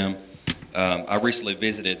program. I recently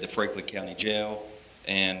visited the Franklin County Jail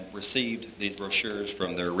and received these brochures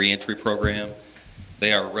from their reentry program.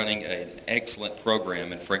 They are running an excellent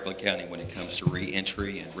program in Franklin County when it comes to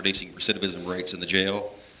reentry and reducing recidivism rates in the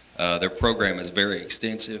jail. Their program is very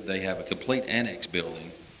extensive. They have a complete annex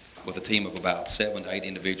building with a team of about 7 to 8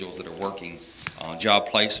 individuals that are working on job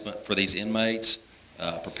placement for these inmates,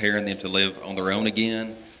 preparing them to live on their own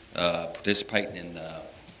again, participating in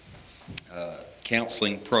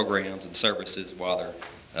counseling programs and services while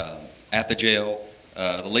they're at the jail.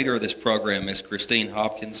 The leader of this program is Christine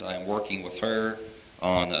Hopkins. I am working with her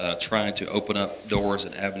on trying to open up doors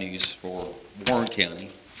and avenues for Warren County,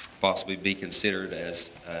 possibly be considered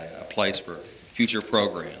as a place for future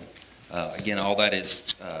program. Again, all that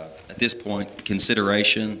is, at this point,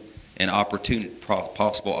 consideration and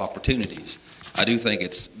possible opportunities. I do think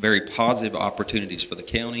it's very positive opportunities for the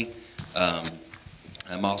county.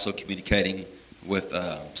 I'm also communicating with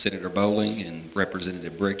Senator Bowling and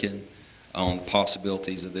Representative Bricken on the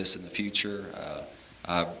possibilities of this in the future.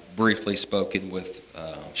 I've briefly spoken with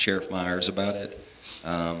Sheriff Myers about it,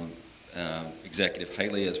 Executive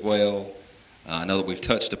Haley as well. I know that we've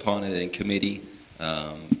touched upon it in committee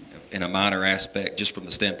in a minor aspect, just from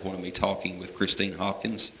the standpoint of me talking with Christine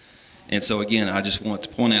Hopkins. And so again, I just want to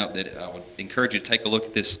point out that I would encourage you to take a look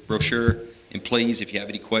at this brochure And please, if you have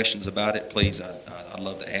any questions about it, please, I'd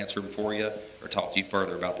love to answer them for you or talk to you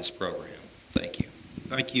further about this program. Thank you.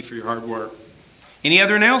 Thank you for your hard work. Any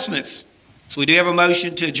other announcements? So we do have a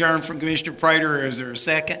motion to adjourn from Commissioner Prater. Is there a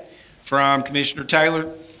second from Commissioner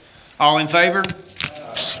Taylor? All in favor?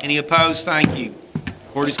 Any opposed? Thank you.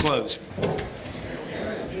 Court is closed.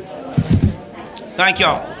 Thank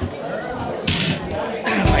y'all.